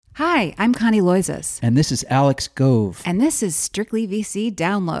Hi, I'm Connie Loizas. And this is Alex Gove. And this is Strictly VC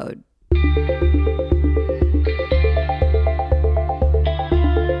Download.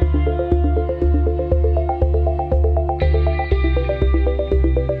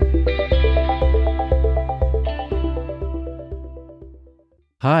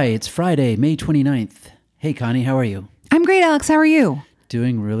 Hi, it's Friday, May 29th. Hey, Connie, how are you? I'm great, Alex. How are you?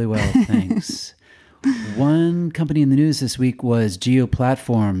 Doing really well, thanks. One company in the news this week was Jio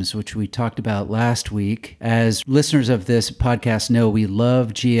Platforms, which we talked about last week. As listeners of this podcast know, we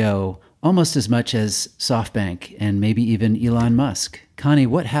love Jio almost as much as SoftBank and maybe even Elon Musk. Connie,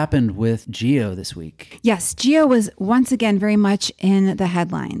 what happened with Jio this week? Yes, Jio was once again very much in the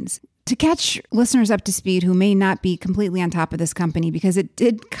headlines. To catch listeners up to speed who may not be completely on top of this company, because it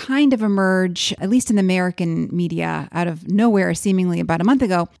did kind of emerge, at least in the American media, out of nowhere seemingly about a month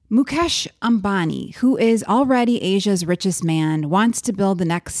ago, Mukesh Ambani, who is already Asia's richest man, wants to build the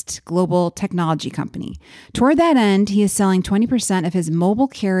next global technology company. Toward that end, he is selling 20% of his mobile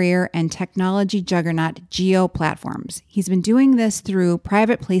carrier and technology juggernaut Jio Platforms. He's been doing this through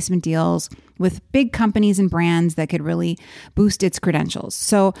private placement deals with big companies and brands that could really boost its credentials.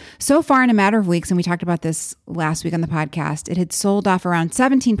 So far in a matter of weeks, and we talked about this last week on the podcast, it had sold off around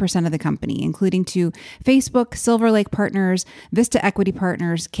 17% of the company, including to Facebook, Silver Lake Partners, Vista Equity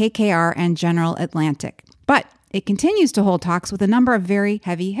Partners, KKR, and General Atlantic. But it continues to hold talks with a number of very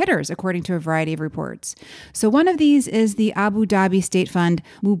heavy hitters, according to a variety of reports. So one of these is the Abu Dhabi state fund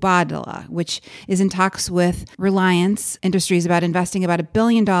Mubadala, which is in talks with Reliance Industries about investing about $1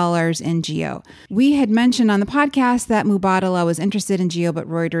 billion in Jio. We had mentioned on the podcast that Mubadala was interested in Jio, but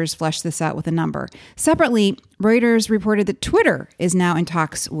Reuters fleshed this out with a number. Separately, Reuters reported that Twitter is now in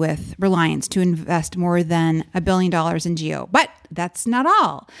talks with Reliance to invest more than $1 billion in Jio. But that's not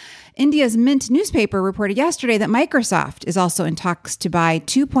all. India's Mint newspaper reported yesterday that Microsoft is also in talks to buy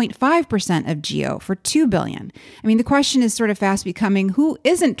 2.5% of Jio for $2 billion. I mean, the question is sort of fast becoming, who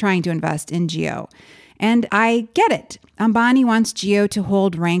isn't trying to invest in Jio? And I get it. Ambani wants Jio to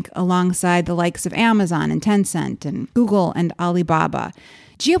hold rank alongside the likes of Amazon and Tencent and Google and Alibaba.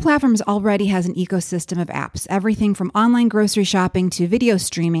 Jio Platforms already has an ecosystem of apps, everything from online grocery shopping to video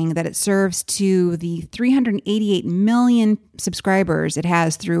streaming that it serves to the 388 million subscribers it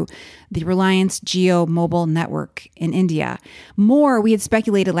has through the Reliance Jio mobile network in India. More, we had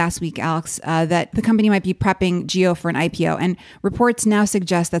speculated last week, Alex, that the company might be prepping Jio for an IPO, and reports now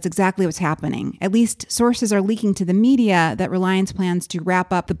suggest that's exactly what's happening. At least sources are leaking to the media that Reliance plans to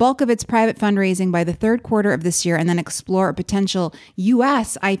wrap up the bulk of its private fundraising by the third quarter of this year and then explore a potential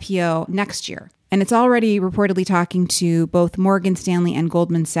U.S. IPO next year. And it's already reportedly talking to both Morgan Stanley and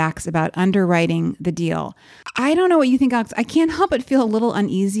Goldman Sachs about underwriting the deal. I don't know what you think, Alex. I can't help but feel a little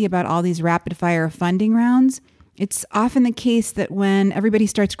uneasy about all these rapid-fire funding rounds. It's often the case that when everybody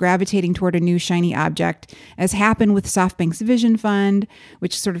starts gravitating toward a new shiny object, as happened with SoftBank's Vision Fund,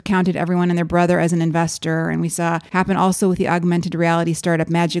 which sort of counted everyone and their brother as an investor, and we saw happen also with the augmented reality startup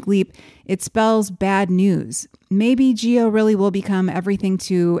Magic Leap, it spells bad news. Maybe Jio really will become everything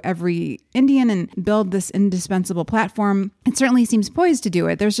to every Indian and build this indispensable platform. It certainly seems poised to do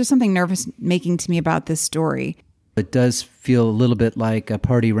it. There's just something nervous making to me about this story. It does feel a little bit like a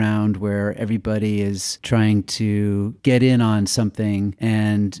party round where everybody is trying to get in on something,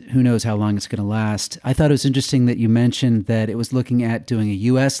 and who knows how long it's going to last. I thought it was interesting that you mentioned that it was looking at doing a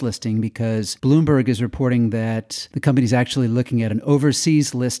U.S. listing, because Bloomberg is reporting that the company's actually looking at an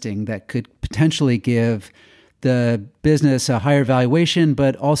overseas listing that could potentially give the business a higher valuation,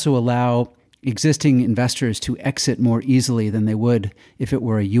 but also allow existing investors to exit more easily than they would if it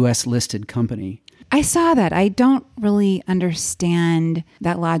were a U.S. listed company. I saw that. I don't really understand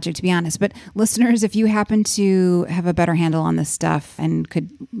that logic, to be honest. But listeners, if you happen to have a better handle on this stuff and could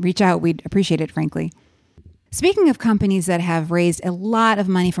reach out, we'd appreciate it, frankly. Speaking of companies that have raised a lot of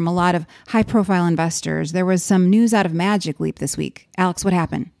money from a lot of high-profile investors, there was some news out of Magic Leap this week. Alex, what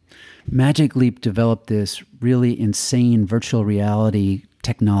happened? Magic Leap developed this really insane virtual reality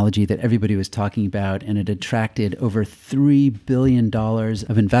technology that everybody was talking about, and it attracted over $3 billion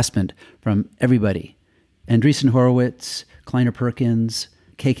of investment from everybody. Andreessen Horowitz, Kleiner Perkins,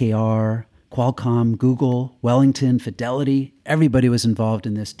 KKR, Qualcomm, Google, Wellington, Fidelity, everybody was involved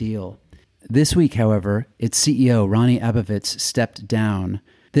in this deal. This week, however, its CEO, Ronnie Abovitz, stepped down.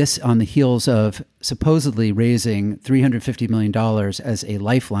 This on the heels of supposedly raising $350 million as a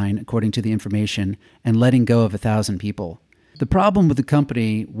lifeline, according to the information, and letting go of 1,000 people. The problem with the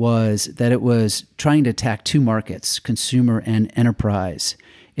company was that it was trying to attack two markets, consumer and enterprise.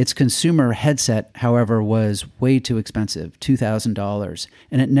 Its consumer headset, however, was way too expensive, $2,000,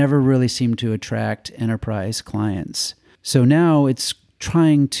 and it never really seemed to attract enterprise clients. So now it's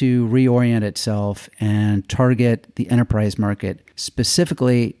trying to reorient itself and target the enterprise market.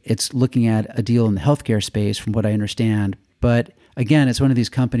 Specifically, it's looking at a deal in the healthcare space, from what I understand. But again, it's one of these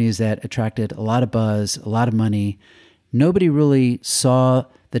companies that attracted a lot of buzz, a lot of money. Nobody really saw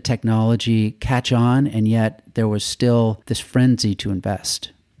the technology catch on, and yet there was still this frenzy to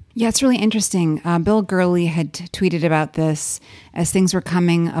invest. Yeah, it's really interesting. Bill Gurley had tweeted about this as things were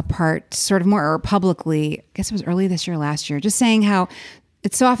coming apart sort of more publicly. I guess it was early this year, last year, just saying how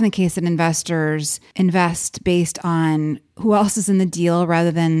it's so often the case that investors invest based on who else is in the deal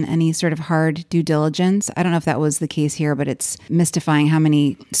rather than any sort of hard due diligence. I don't know if that was the case here, but it's mystifying how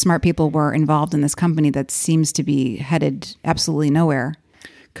many smart people were involved in this company that seems to be headed absolutely nowhere.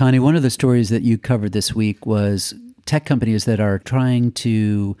 Connie, one of the stories that you covered this week was tech companies that are trying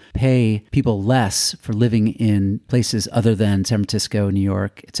to pay people less for living in places other than San Francisco, New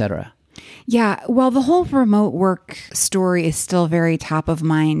York, et cetera. Yeah, well, the whole remote work story is still very top of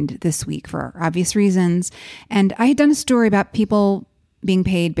mind this week for obvious reasons. And I had done a story about people being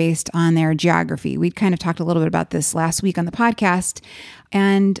paid based on their geography. We'd kind of talked a little bit about this last week on the podcast.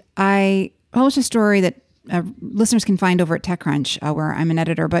 And I published a story that listeners can find over at TechCrunch, where I'm an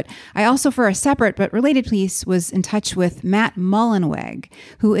editor. But I also, for a separate but related piece, was in touch with Matt Mullenweg,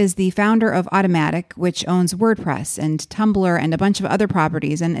 who is the founder of Automattic, which owns WordPress and Tumblr and a bunch of other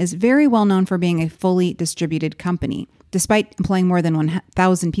properties, and is very well known for being a fully distributed company, despite employing more than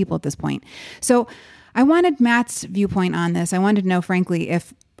 1,000 people at this point. So I wanted Matt's viewpoint on this. I wanted to know, frankly,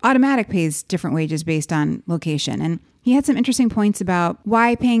 if Automattic pays different wages based on location. And he had some interesting points about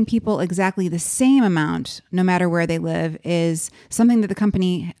why paying people exactly the same amount, no matter where they live, is something that the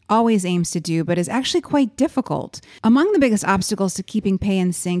company always aims to do, but is actually quite difficult. Among the biggest obstacles to keeping pay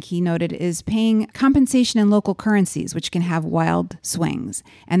in sync, he noted, is paying compensation in local currencies, which can have wild swings,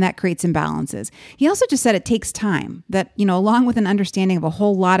 and that creates imbalances. He also just said it takes time, that, along with an understanding of a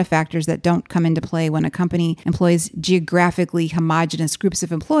whole lot of factors that don't come into play when a company employs geographically homogenous groups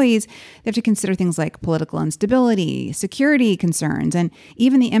of employees, they have to consider things like political instability, security concerns, and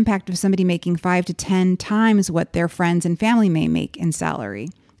even the impact of somebody making 5 to 10 times what their friends and family may make in salary.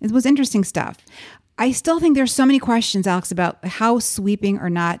 It was interesting stuff. I still think there's so many questions, Alex, about how sweeping or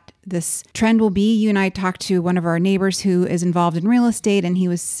not this trend will be. You and I talked to one of our neighbors who is involved in real estate, and he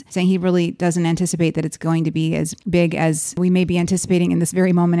was saying he really doesn't anticipate that it's going to be as big as we may be anticipating in this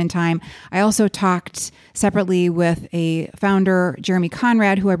very moment in time. I also talked separately with a founder, Jeremy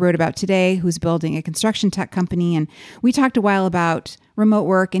Conrad, who I wrote about today, who's building a construction tech company. And we talked a while about remote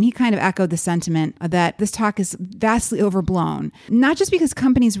work, and he kind of echoed the sentiment that this talk is vastly overblown, not just because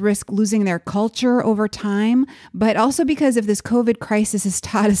companies risk losing their culture over time, but also because if this COVID crisis has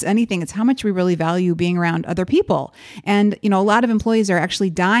taught us anything, it's how much we really value being around other people. And, a lot of employees are actually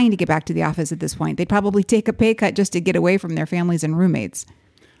dying to get back to the office at this point. They'd probably take a pay cut just to get away from their families and roommates.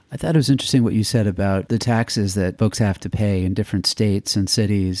 I thought it was interesting what you said about the taxes that folks have to pay in different states and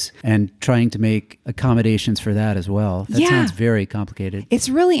cities and trying to make accommodations for that as well. That sounds very complicated. It's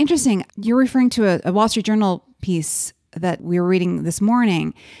really interesting. You're referring to a Wall Street Journal piece that we were reading this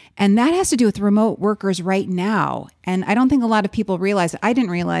morning, and that has to do with remote workers right now. And I don't think a lot of people realize, I didn't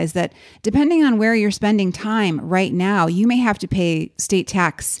realize that depending on where you're spending time right now, you may have to pay state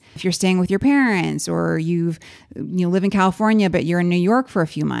tax if you're staying with your parents, or you live in California, but you're in New York for a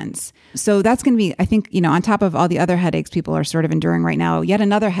few months. So that's going to be, I think, on top of all the other headaches people are sort of enduring right now, yet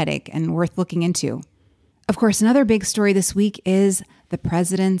another headache and worth looking into. Of course, another big story this week is the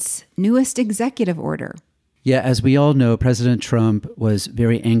president's newest executive order. Yeah, as we all know, President Trump was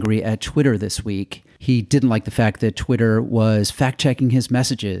very angry at Twitter this week. He didn't like the fact that Twitter was fact-checking his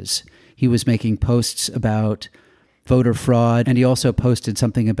messages. He was making posts about voter fraud, and he also posted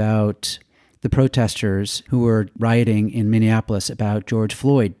something about the protesters who were rioting in Minneapolis about George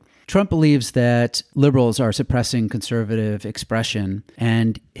Floyd. Trump believes that liberals are suppressing conservative expression,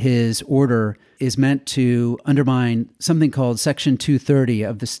 and his order is meant to undermine something called Section 230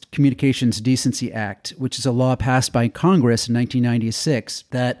 of the Communications Decency Act, which is a law passed by Congress in 1996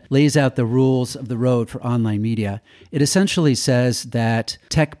 that lays out the rules of the road for online media. It essentially says that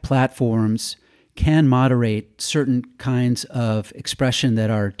tech platforms can moderate certain kinds of expression that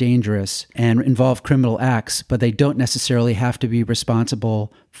are dangerous and involve criminal acts, but they don't necessarily have to be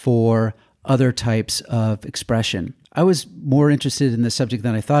responsible for other types of expression. I was more interested in this subject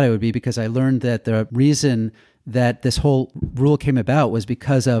than I thought I would be, because I learned that the reason that this whole rule came about was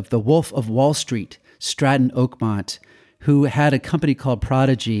because of the Wolf of Wall Street, Stratton Oakmont, who had a company called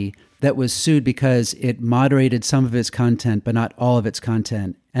Prodigy that was sued because it moderated some of its content, but not all of its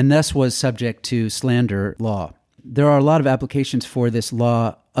content, and thus was subject to slander law. There are a lot of applications for this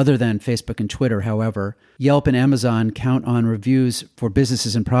law other than Facebook and Twitter, however. Yelp and Amazon count on reviews for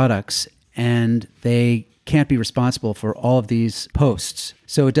businesses and products, and they can't be responsible for all of these posts.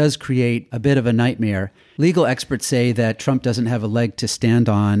 So it does create a bit of a nightmare. Legal experts say that Trump doesn't have a leg to stand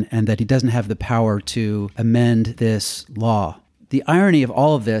on and that he doesn't have the power to amend this law. The irony of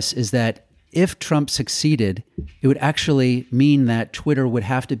all of this is that if Trump succeeded, it would actually mean that Twitter would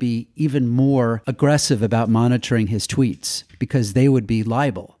have to be even more aggressive about monitoring his tweets because they would be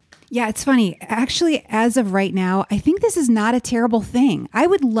liable. Yeah, it's funny. Actually, as of right now, I think this is not a terrible thing. I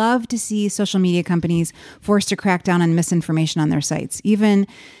would love to see social media companies forced to crack down on misinformation on their sites, even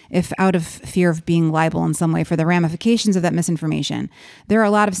if out of fear of being liable in some way for the ramifications of that misinformation. There are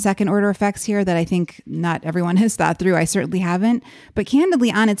a lot of second order effects here that I think not everyone has thought through. I certainly haven't. But candidly,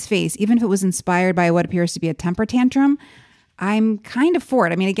 on its face, even if it was inspired by what appears to be a temper tantrum, I'm kind of for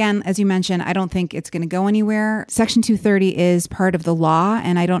it. I mean, again, as you mentioned, I don't think it's going to go anywhere. Section 230 is part of the law,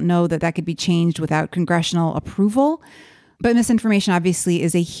 and I don't know that that could be changed without congressional approval. But misinformation obviously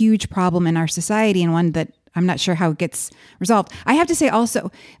is a huge problem in our society and one that I'm not sure how it gets resolved. I have to say also,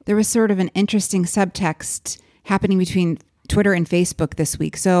 there was sort of an interesting subtext happening between Twitter and Facebook this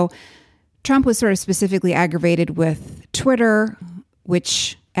week. So Trump was sort of specifically aggravated with Twitter,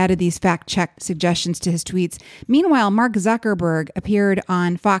 which added these fact-check suggestions to his tweets. Meanwhile, Mark Zuckerberg appeared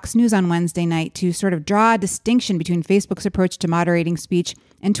on Fox News on Wednesday night to sort of draw a distinction between Facebook's approach to moderating speech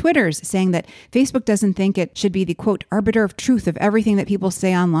and Twitter's, saying that Facebook doesn't think it should be the, quote, arbiter of truth of everything that people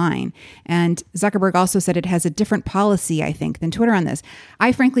say online. And Zuckerberg also said it has a different policy, I think, than Twitter on this.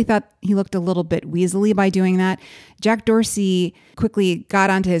 I frankly thought he looked a little bit weaselly by doing that. Jack Dorsey quickly got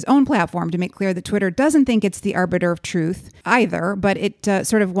onto his own platform to make clear that Twitter doesn't think it's the arbiter of truth either, but it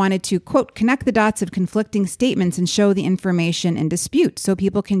sort of wanted to, quote, connect the dots of conflicting statements and show the information in dispute so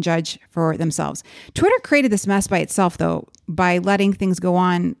people can judge for themselves. Twitter created this mess by itself, though, by letting things go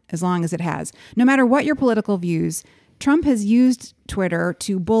on as long as it has. No matter what your political views, Trump has used Twitter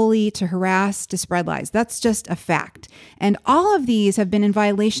to bully, to harass, to spread lies. That's just a fact. And all of these have been in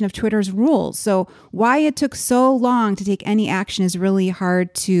violation of Twitter's rules. So why it took so long to take any action is really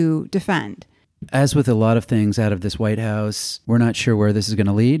hard to defend. As with a lot of things out of this White House, we're not sure where this is going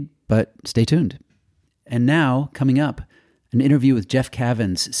to lead, but stay tuned. And now, coming up, an interview with Jeff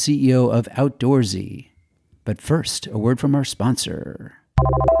Cavins, CEO of Outdoorsy. But first, a word from our sponsor.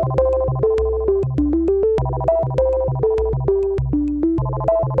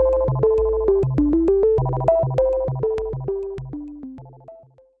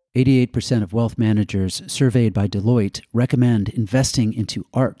 "88% of wealth managers surveyed by Deloitte recommend investing into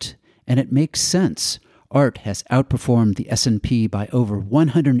art, and it makes sense. Art has outperformed the S&P by over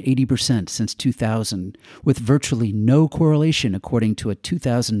 180% since 2000, with virtually no correlation according to a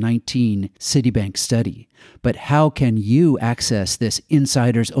 2019 Citibank study. But how can you access this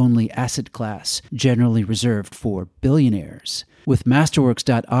insiders-only asset class generally reserved for billionaires? With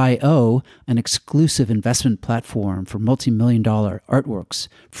Masterworks.io, an exclusive investment platform for multi-million-dollar artworks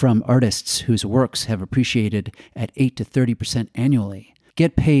from artists whose works have appreciated at 8 to 30% annually.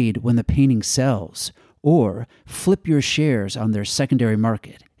 Get paid when the painting sells, or flip your shares on their secondary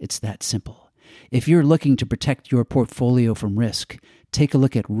market. It's that simple. If you're looking to protect your portfolio from risk, take a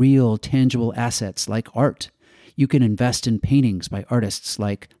look at real, tangible assets like art. You can invest in paintings by artists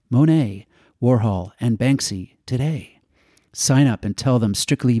like Monet, Warhol, and Banksy today. Sign up and tell them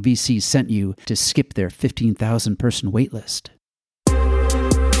Strictly VC sent you to skip their 15,000-person waitlist.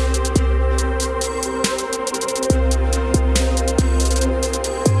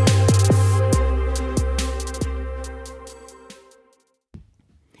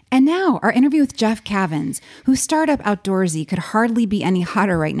 And now, our interview with Jeff Cavins, whose startup Outdoorsy could hardly be any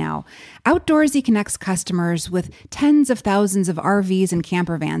hotter right now. Outdoorsy connects customers with tens of thousands of RVs and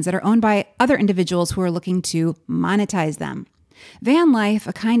camper vans that are owned by other individuals who are looking to monetize them. Van life,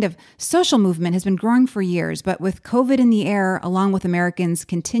 a kind of social movement, has been growing for years, but with COVID in the air, along with Americans'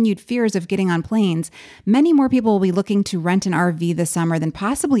 continued fears of getting on planes, many more people will be looking to rent an RV this summer than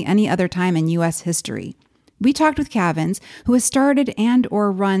possibly any other time in U.S. history. We talked with Cavins, who has started and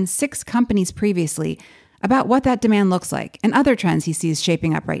or run 6 companies previously, about what that demand looks like and other trends he sees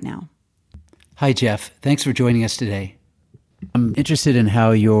shaping up right now. Hi, Jeff. Thanks for joining us today. I'm interested in how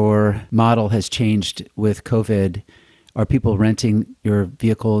your model has changed with COVID. Are people renting your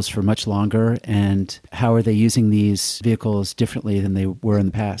vehicles for much longer? And how are they using these vehicles differently than they were in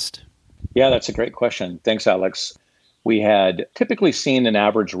the past? Yeah, that's a great question. Thanks, Alex. We had typically seen an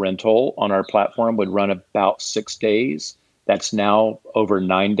average rental on our platform would run about 6 days. That's now over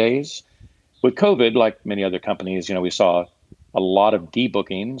 9 days. With COVID, like many other companies, we saw a lot of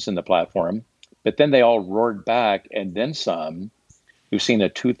debookings in the platform. But then they all roared back and then some. We've seen a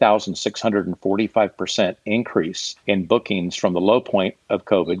 2,645% increase in bookings from the low point of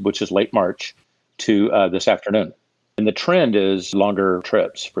COVID, which is late March, to this afternoon. And the trend is longer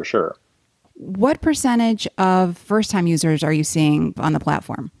trips for sure. What percentage of first-time users are you seeing on the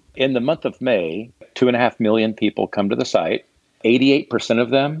platform? In the month of May, 2.5 million people come to the site. 88%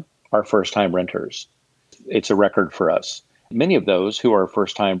 of them are first-time renters. It's a record for us. Many of those who are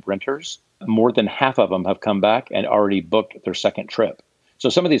first-time renters, more than half of them have come back and already booked their second trip. So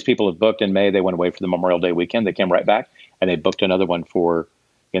some of these people have booked in May. They went away for the Memorial Day weekend. They came right back and they booked another one for,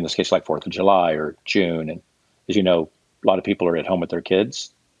 in this case, like 4th of July or June. And as you know, a lot of people are at home with their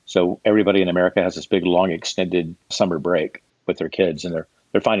kids. So everybody in America has this big, long, extended summer break with their kids, and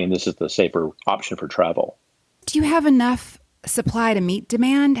they're finding this is the safer option for travel. Do you have enough supply to meet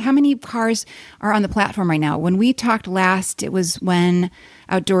demand? How many cars are on the platform right now? When we talked last, it was when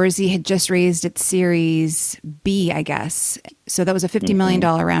Outdoorsy had just raised its Series B, I guess. So that was a $50 million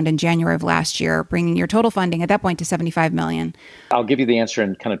round in January of last year, bringing your total funding at that point to $75 million. I'll give you the answer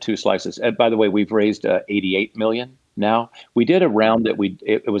in kind of two slices. And by the way, we've raised $88 million now. We did a round that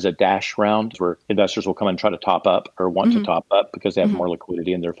it was a dash round where investors will come and try to top up or want to top up because they have more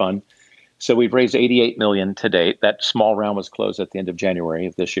liquidity in their fund. So we've raised $88 million to date. That small round was closed at the end of January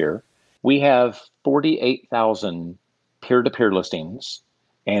of this year. We have 48,000 peer-to-peer listings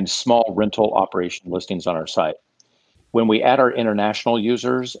and small rental operation listings on our site. When we add our international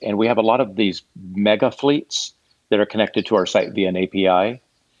users, and we have a lot of these mega fleets that are connected to our site via an API,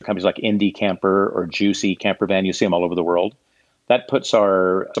 companies like Indie Camper or Juicy Camper Van, you see them all over the world. That puts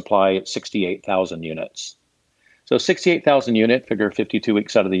our supply at 68,000 units. So 68,000 unit, figure 52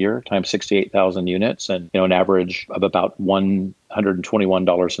 weeks out of the year times 68,000 units, and an average of about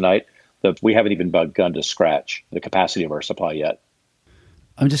 $121 a night. We haven't even begun to scratch the capacity of our supply yet.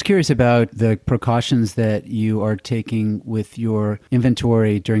 I'm just curious about the precautions that you are taking with your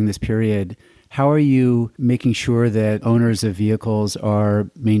inventory during this period. How are you making sure that owners of vehicles are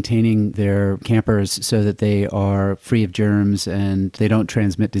maintaining their campers so that they are free of germs and they don't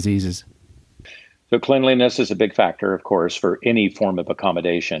transmit diseases? So cleanliness is a big factor, of course, for any form of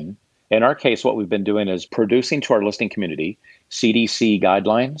accommodation. In our case, what we've been doing is producing to our listing community CDC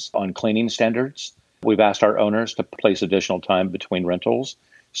guidelines on cleaning standards. We've asked our owners to place additional time between rentals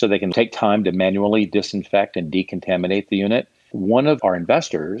so they can take time to manually disinfect and decontaminate the unit. One of our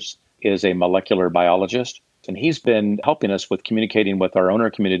investors is a molecular biologist, and he's been helping us with communicating with our owner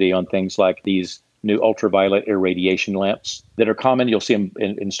community on things like these new ultraviolet irradiation lamps that are common. You'll see them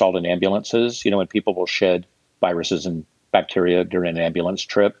installed in ambulances. When people will shed viruses and bacteria during an ambulance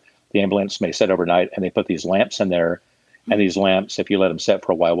trip, the ambulance may sit overnight and they put these lamps in there. And these lamps, if you let them sit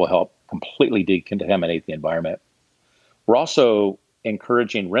for a while, will help completely decontaminate the environment. We're also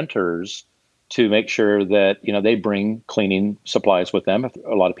encouraging renters to make sure that, they bring cleaning supplies with them.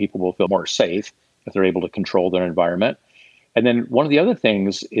 A lot of people will feel more safe if they're able to control their environment. And then one of the other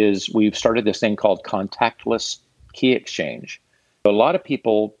things is we've started this thing called contactless key exchange. A lot of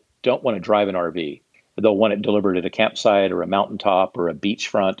people don't want to drive an RV. They'll want it delivered at a campsite or a mountaintop or a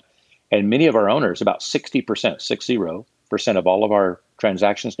beachfront. And many of our owners, about 60% of all of our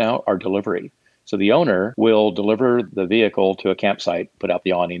transactions now are delivery. So the owner will deliver the vehicle to a campsite, put out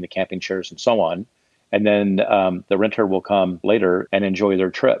the awning, the camping chairs, and so on. And then the renter will come later and enjoy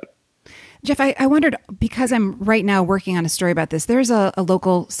their trip. Jeff, I wondered, because I'm right now working on a story about this, there's a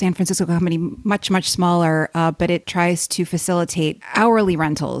local San Francisco company, much, much smaller, but it tries to facilitate hourly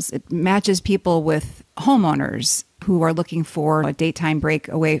rentals. It matches people with homeowners who are looking for a daytime break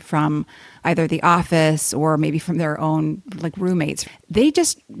away from either the office or maybe from their own roommates. They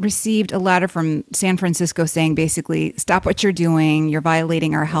just received a letter from San Francisco saying basically, stop what you're doing. You're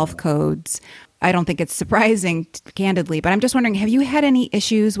violating our health codes. I don't think it's surprising, candidly, but I'm just wondering, have you had any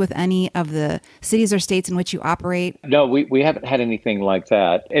issues with any of the cities or states in which you operate? No, we haven't had anything like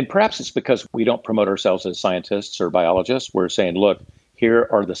that. And perhaps it's because we don't promote ourselves as scientists or biologists. We're saying, look, here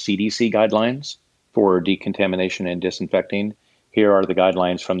are the CDC guidelines for decontamination and disinfecting. Here are the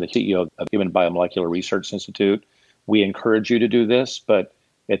guidelines from the CEO of Human Biomolecular Research Institute. We encourage you to do this, but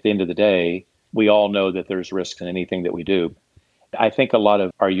at the end of the day, we all know that there's risks in anything that we do. I think a lot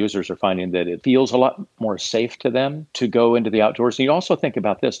of our users are finding that it feels a lot more safe to them to go into the outdoors. And you also think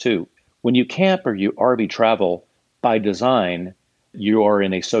about this too. When you camp or you RV travel, by design, you are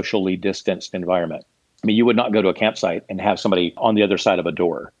in a socially distanced environment. I mean, you would not go to a campsite and have somebody on the other side of a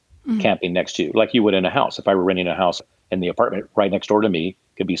door camping next to you, like you would in a house. If I were renting a house in the apartment right next door to me,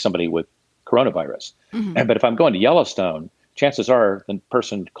 could be somebody with coronavirus. But if I'm going to Yellowstone, chances are the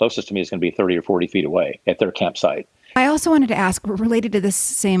person closest to me is going to be 30 or 40 feet away at their campsite. I also wanted to ask, related to this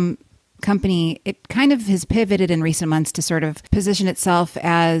same company, it kind of has pivoted in recent months to sort of position itself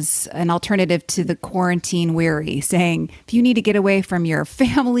as an alternative to the quarantine weary, saying if you need to get away from your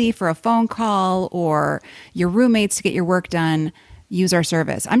family for a phone call or your roommates to get your work done, use our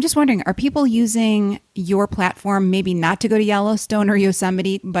service. I'm just wondering, are people using your platform maybe not to go to Yellowstone or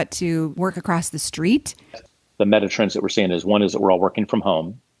Yosemite, but to work across the street? The meta trends that we're seeing is one is that we're all working from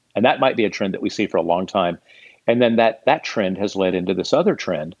home. And that might be a trend that we see for a long time. And then that trend has led into this other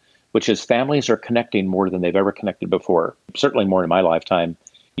trend, which is families are connecting more than they've ever connected before. Certainly more in my lifetime.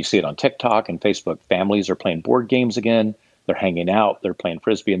 You see it on TikTok and Facebook. Families are playing board games again. They're hanging out. They're playing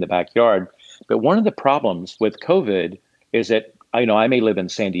Frisbee in the backyard. But one of the problems with COVID is that, I may live in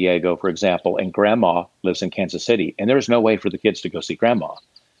San Diego, for example, and grandma lives in Kansas City, and there's no way for the kids to go see grandma.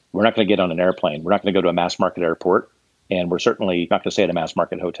 We're not going to get on an airplane. We're not going to go to a mass market airport, and we're certainly not going to stay at a mass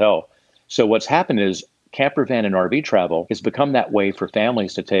market hotel. So what's happened is camper van and RV travel has become that way for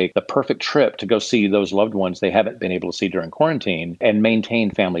families to take the perfect trip to go see those loved ones they haven't been able to see during quarantine and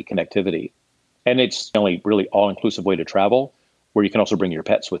maintain family connectivity. And it's the only really all-inclusive way to travel where you can also bring your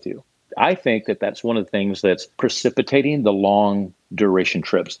pets with you. I think that that's one of the things that's precipitating the long duration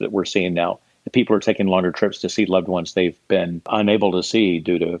trips that we're seeing now. The people are taking longer trips to see loved ones they've been unable to see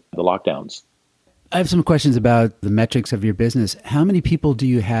due to the lockdowns. I have some questions about the metrics of your business. How many people do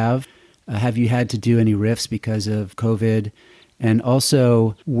you have? Have you had to do any RIFs because of COVID? And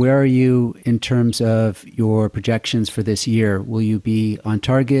also, where are you in terms of your projections for this year? Will you be on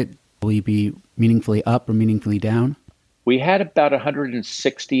target? Will you be meaningfully up or meaningfully down? We had about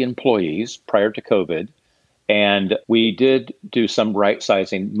 160 employees prior to COVID, and we did do some right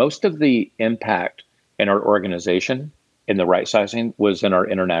sizing. Most of the impact in our organization in the right sizing was in our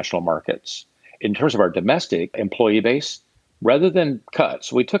international markets. In terms of our domestic employee base, rather than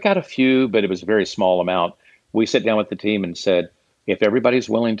cuts, we took out a few, but it was a very small amount. We sat down with the team and said, if everybody's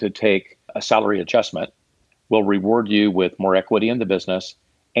willing to take a salary adjustment, we'll reward you with more equity in the business.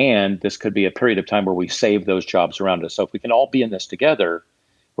 And this could be a period of time where we save those jobs around us. So if we can all be in this together,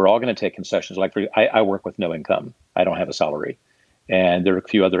 we're all going to take concessions. Like I work with no income. I don't have a salary. And there are a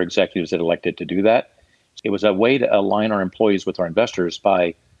few other executives that elected to do that. It was a way to align our employees with our investors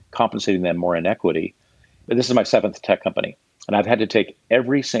by compensating them more in equity. But this is my 7th tech company. And I've had to take I'm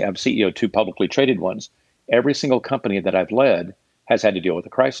CEO of 2 publicly traded ones. Every single company that I've led has had to deal with a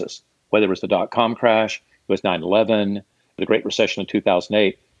crisis, whether it was the dot-com crash, it was 9/11, the Great Recession of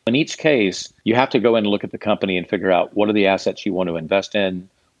 2008. In each case, you have to go in and look at the company and figure out what are the assets you want to invest in,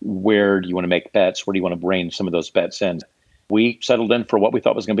 where do you want to make bets, where do you want to bring some of those bets in. We settled in for what we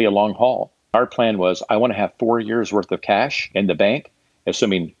thought was going to be a long haul. Our plan was, I want to have 4 years worth of cash in the bank,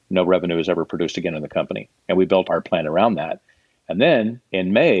 assuming no revenue is ever produced again in the company. And we built our plan around that. And then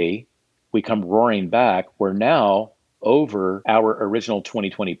in May, we come roaring back. We're now over our original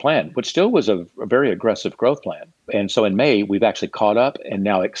 2020 plan, which still was a very aggressive growth plan. And so in May, we've actually caught up and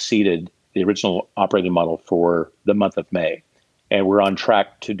now exceeded the original operating model for the month of May. And we're on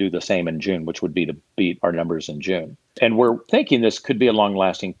track to do the same in June, which would be to beat our numbers in June. And we're thinking this could be a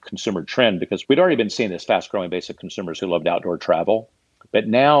long-lasting consumer trend because we'd already been seeing this fast-growing base of consumers who loved outdoor travel. But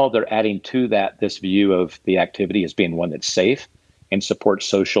now they're adding to that this view of the activity as being one that's safe and supports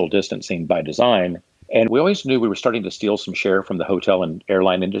social distancing by design. And we always knew we were starting to steal some share from the hotel and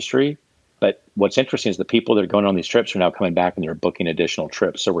airline industry. But what's interesting is the people that are going on these trips are now coming back and they're booking additional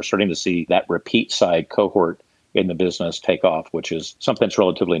trips. So we're starting to see that repeat side cohort in the business take off, which is something that's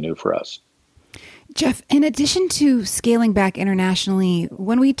relatively new for us. Jeff, in addition to scaling back internationally,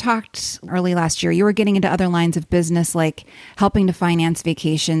 when we talked early last year, you were getting into other lines of business like helping to finance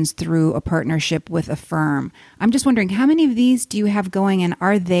vacations through a partnership with a firm. I'm just wondering, how many of these do you have going and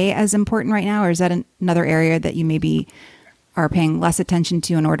are they as important right now? Or is that another area that you maybe are paying less attention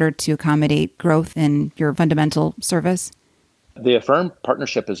to in order to accommodate growth in your fundamental service? The Affirm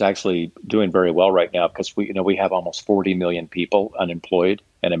partnership is actually doing very well right now because we have almost 40 million people unemployed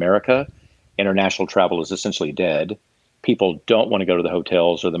in America. International travel is essentially dead. People don't want to go to the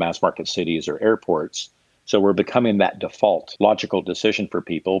hotels or the mass market cities or airports. So we're becoming that default logical decision for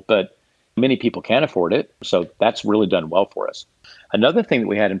people, but many people can't afford it. So that's really done well for us. Another thing that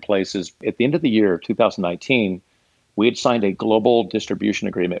we had in place is at the end of the year, 2019, we had signed a global distribution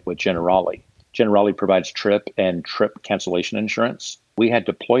agreement with Generali. Generali provides trip and trip cancellation insurance. We had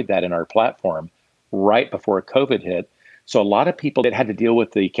deployed that in our platform right before COVID hit. So a lot of people that had to deal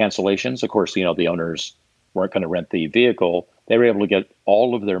with the cancellations, of course, the owners weren't going to rent the vehicle. They were able to get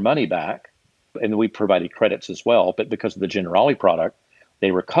all of their money back. And we provided credits as well. But because of the Generali product,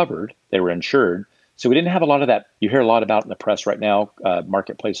 they were covered, they were insured. So we didn't have a lot of that. You hear a lot about in the press right now,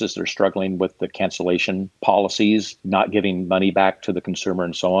 marketplaces that are struggling with the cancellation policies, not giving money back to the consumer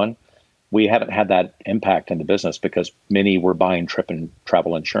and so on. We haven't had that impact in the business because many were buying trip and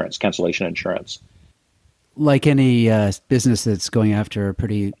travel insurance, cancellation insurance. Like any business that's going after a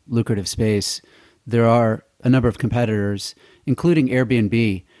pretty lucrative space, there are a number of competitors, including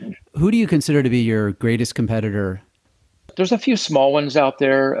Airbnb. Who do you consider to be your greatest competitor? There's a few small ones out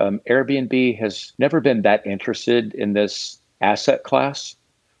there. Airbnb has never been that interested in this asset class.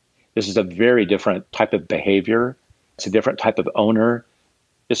 This is a very different type of behavior. It's a different type of owner.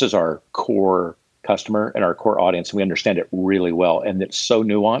 This is our core customer and our core audience, and we understand it really well. And it's so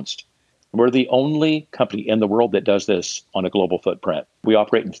nuanced. We're the only company in the world that does this on a global footprint. We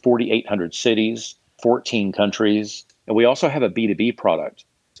operate in 4,800 cities, 14 countries, and we also have a B2B product.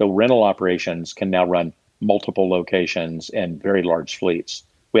 So rental operations can now run multiple locations and very large fleets.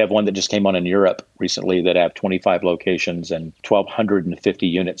 We have one that just came on in Europe recently that have 25 locations and 1,250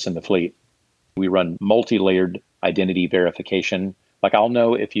 units in the fleet. We run multi-layered identity verification. Like, I'll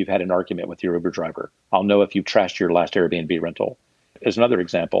know if you've had an argument with your Uber driver. I'll know if you've trashed your last Airbnb rental. As another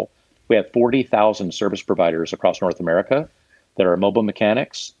example, we have 40,000 service providers across North America that are mobile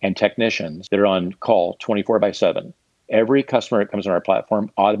mechanics and technicians that are on call 24/7. Every customer that comes on our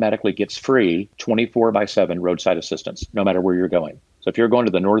platform automatically gets free 24/7 roadside assistance, no matter where you're going. So if you're going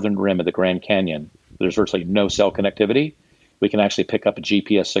to the northern rim of the Grand Canyon, there's virtually no cell connectivity. We can actually pick up a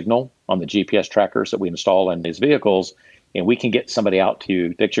GPS signal on the GPS trackers that we install in these vehicles, and we can get somebody out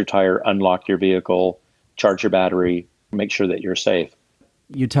to fix your tire, unlock your vehicle, charge your battery, make sure that you're safe.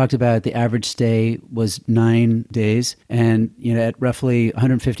 You talked about the average stay was 9 days, and at roughly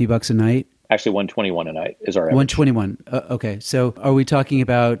 $150 a night. Actually, $121 a night is our average. $121. Okay. So are we talking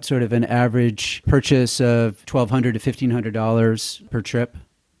about sort of an average purchase of $1,200 to $1,500 per trip?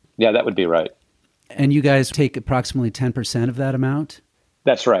 Yeah, that would be right. And you guys take approximately 10% of that amount?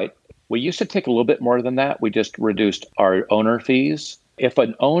 That's right. We used to take a little bit more than that. We just reduced our owner fees. If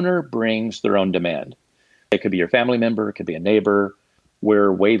an owner brings their own demand, it could be your family member, it could be a neighbor,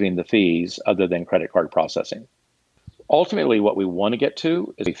 we're waiving the fees other than credit card processing. Ultimately, what we want to get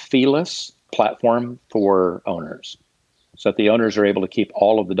to is a feeless platform for owners, so that the owners are able to keep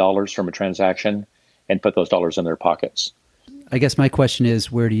all of the dollars from a transaction and put those dollars in their pockets. I guess my question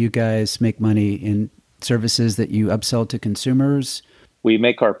is, where do you guys make money in services that you upsell to consumers? We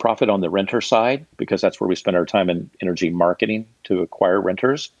make our profit on the renter side because that's where we spend our time and energy marketing to acquire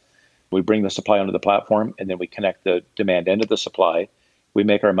renters. We bring the supply onto the platform, and then we connect the demand end of the supply. We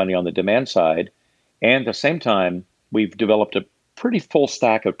make our money on the demand side. And at the same time, we've developed a pretty full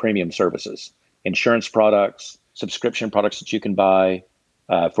stack of premium services, insurance products, subscription products that you can buy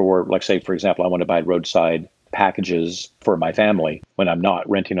for, like, say, for example, I want to buy roadside packages for my family when I'm not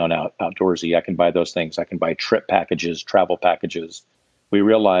renting on Outdoorsy. I can buy those things. I can buy trip packages, travel packages. We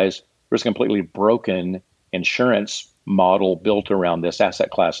realize there's a completely broken insurance model built around this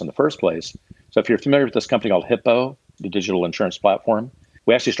asset class in the first place. So if you're familiar with this company called Hippo, the digital insurance platform,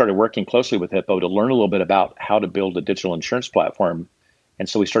 we actually started working closely with Hippo to learn a little bit about how to build a digital insurance platform. And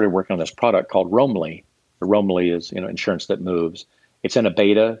so we started working on this product called Roamly. Roamly is, insurance that moves. It's in a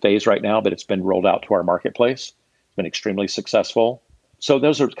beta phase right now, but it's been rolled out to our marketplace. It's been extremely successful. So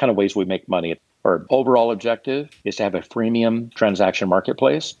those are kind of ways we make money. Our overall objective is to have a freemium transaction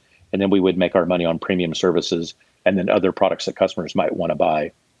marketplace, and then we would make our money on premium services and then other products that customers might want to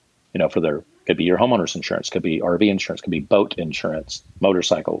buy, could be your homeowner's insurance, could be RV insurance, could be boat insurance,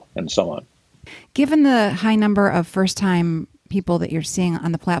 motorcycle, and so on. Given the high number of first-time people that you're seeing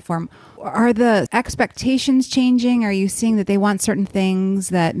on the platform, are the expectations changing? Are you seeing that they want certain things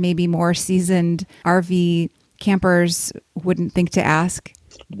that maybe more seasoned RV campers wouldn't think to ask?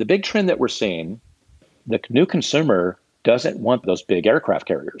 The big trend that we're seeing, the new consumer doesn't want those big aircraft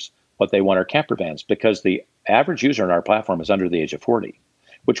carriers. What they want are camper vans, because the average user on our platform is under the age of 40,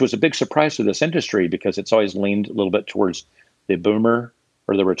 which was a big surprise to this industry because it's always leaned a little bit towards the boomer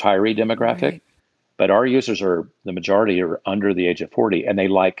or the retiree demographic. Right. But our users the majority are under the age of 40, and they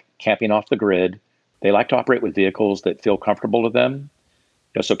like camping off the grid. They like to operate with vehicles that feel comfortable to them.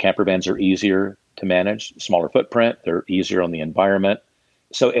 So camper vans are easier to manage, smaller footprint, they're easier on the environment.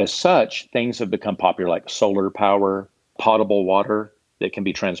 So as such, things have become popular like solar power, potable water that can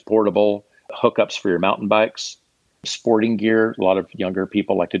be transportable, hookups for your mountain bikes, sporting gear. A lot of younger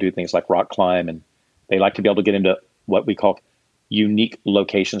people like to do things like rock climb, and they like to be able to get into what we call unique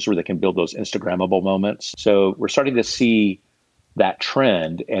locations where they can build those Instagrammable moments. So we're starting to see that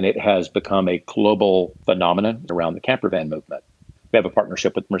trend, and it has become a global phenomenon around the camper van movement. We have a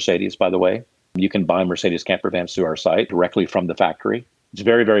partnership with Mercedes, by the way. You can buy Mercedes camper vans through our site directly from the factory. It's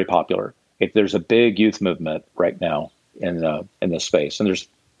very, very popular. There's a big youth movement right now in this space, and there's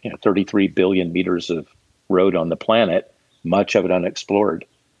 33 billion meters of road on the planet, much of it unexplored.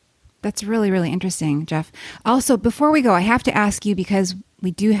 That's really, really interesting, Jeff. Also, before we go, I have to ask you, because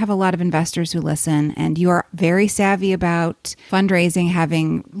we do have a lot of investors who listen, and you are very savvy about fundraising,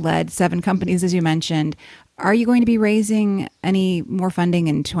 having led 7 companies, as you mentioned. Are you going to be raising any more funding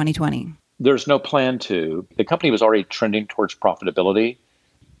in 2020? There's no plan to. The company was already trending towards profitability.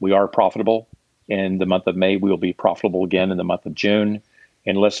 We are profitable. In the month of May, we will be profitable again in the month of June.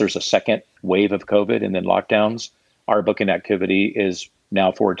 Unless there's a second wave of COVID and then lockdowns, our booking activity is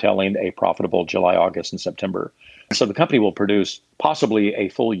now foretelling a profitable July, August, and September. So the company will produce possibly a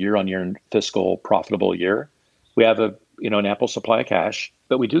full year-on-year fiscal profitable year. We have an ample supply of cash,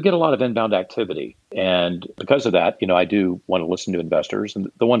 but we do get a lot of inbound activity. And because of that, I do want to listen to investors.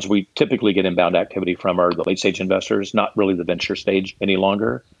 And the ones we typically get inbound activity from are the late-stage investors, not really the venture stage any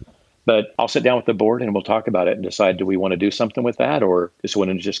longer. But I'll sit down with the board and we'll talk about it and decide, do we want to do something with that, or just want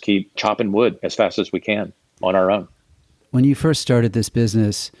to just keep chopping wood as fast as we can on our own? When you first started this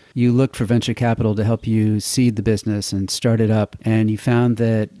business, you looked for venture capital to help you seed the business and start it up. And you found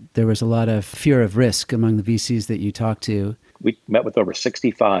that there was a lot of fear of risk among the VCs that you talked to. We met with over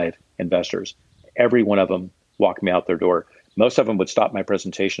 65 investors. Every one of them walked me out their door. Most of them would stop my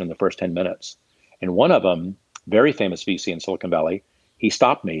presentation in the first 10 minutes. And one of them, very famous VC in Silicon Valley, he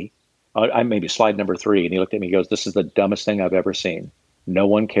stopped me. I maybe slide number 3. And he looked at me and goes, "This is the dumbest thing I've ever seen. No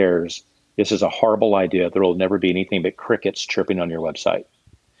one cares. This is a horrible idea. There will never be anything but crickets chirping on your website."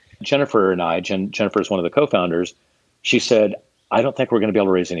 Jennifer and I, Jennifer is one of the co-founders, she said, "I don't think we're going to be able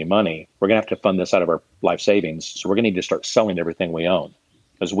to raise any money. We're going to have to fund this out of our life savings. So we're going to need to start selling everything we own,"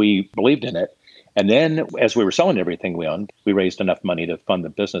 because we believed in it. And then as we were selling everything we owned, we raised enough money to fund the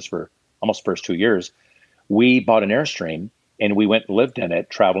business for almost the first 2 years. We bought an Airstream and we went and lived in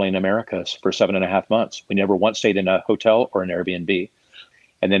it, traveling America for 7.5 months. We never once stayed in a hotel or an Airbnb.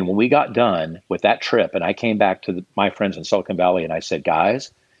 And then when we got done with that trip and I came back to my friends in Silicon Valley and I said,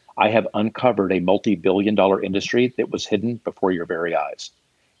 "Guys, I have uncovered a multi-billion-dollar industry that was hidden before your very eyes.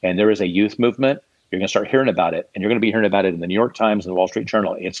 And there is a youth movement. You're going to start hearing about it. And you're going to be hearing about it in the New York Times and the Wall Street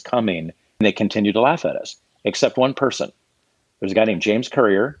Journal. It's coming." And they continue to laugh at us, except one person. There's a guy named James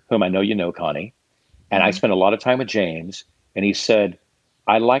Currier, whom I know you know, Connie. And I spent a lot of time with James. And he said,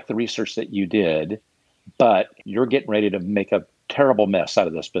 "I like the research that you did, but you're getting ready to make a terrible mess out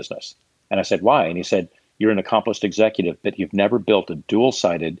of this business." And I said, "Why?" And he said, "You're an accomplished executive, but you've never built a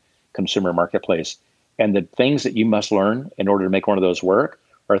dual-sided consumer marketplace. And the things that you must learn in order to make one of those work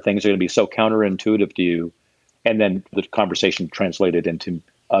are things that are going to be so counterintuitive to you." And then the conversation translated into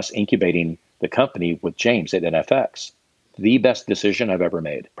us incubating the company with James at NFX. The best decision I've ever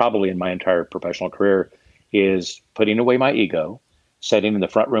made, probably in my entire professional career, is putting away my ego, sitting in the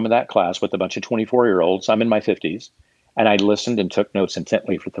front room of that class with a bunch of 24-year-olds. I'm in my 50s. And I listened and took notes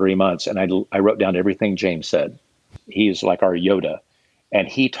intently for 3 months. And I wrote down everything James said. He is like our Yoda. And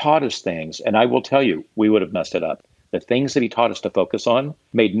he taught us things. And I will tell you, we would have messed it up. The things that he taught us to focus on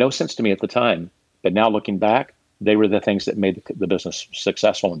made no sense to me at the time. But now looking back, they were the things that made the business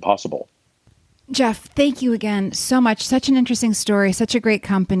successful and possible. Jeff, thank you again so much. Such an interesting story, such a great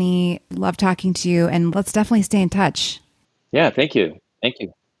company. Love talking to you. And let's definitely stay in touch. Yeah, thank you. Thank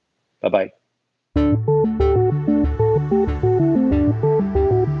you. Bye-bye.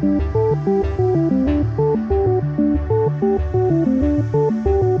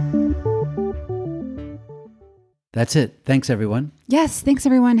 That's it. Thanks, everyone. Yes, thanks,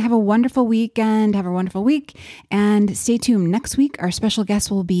 everyone. Have a wonderful weekend. Have a wonderful week. And stay tuned. Next week, our special guest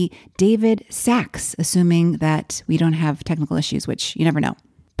will be David Sachs, assuming that we don't have technical issues, which you never know.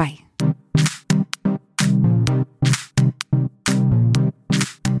 Bye.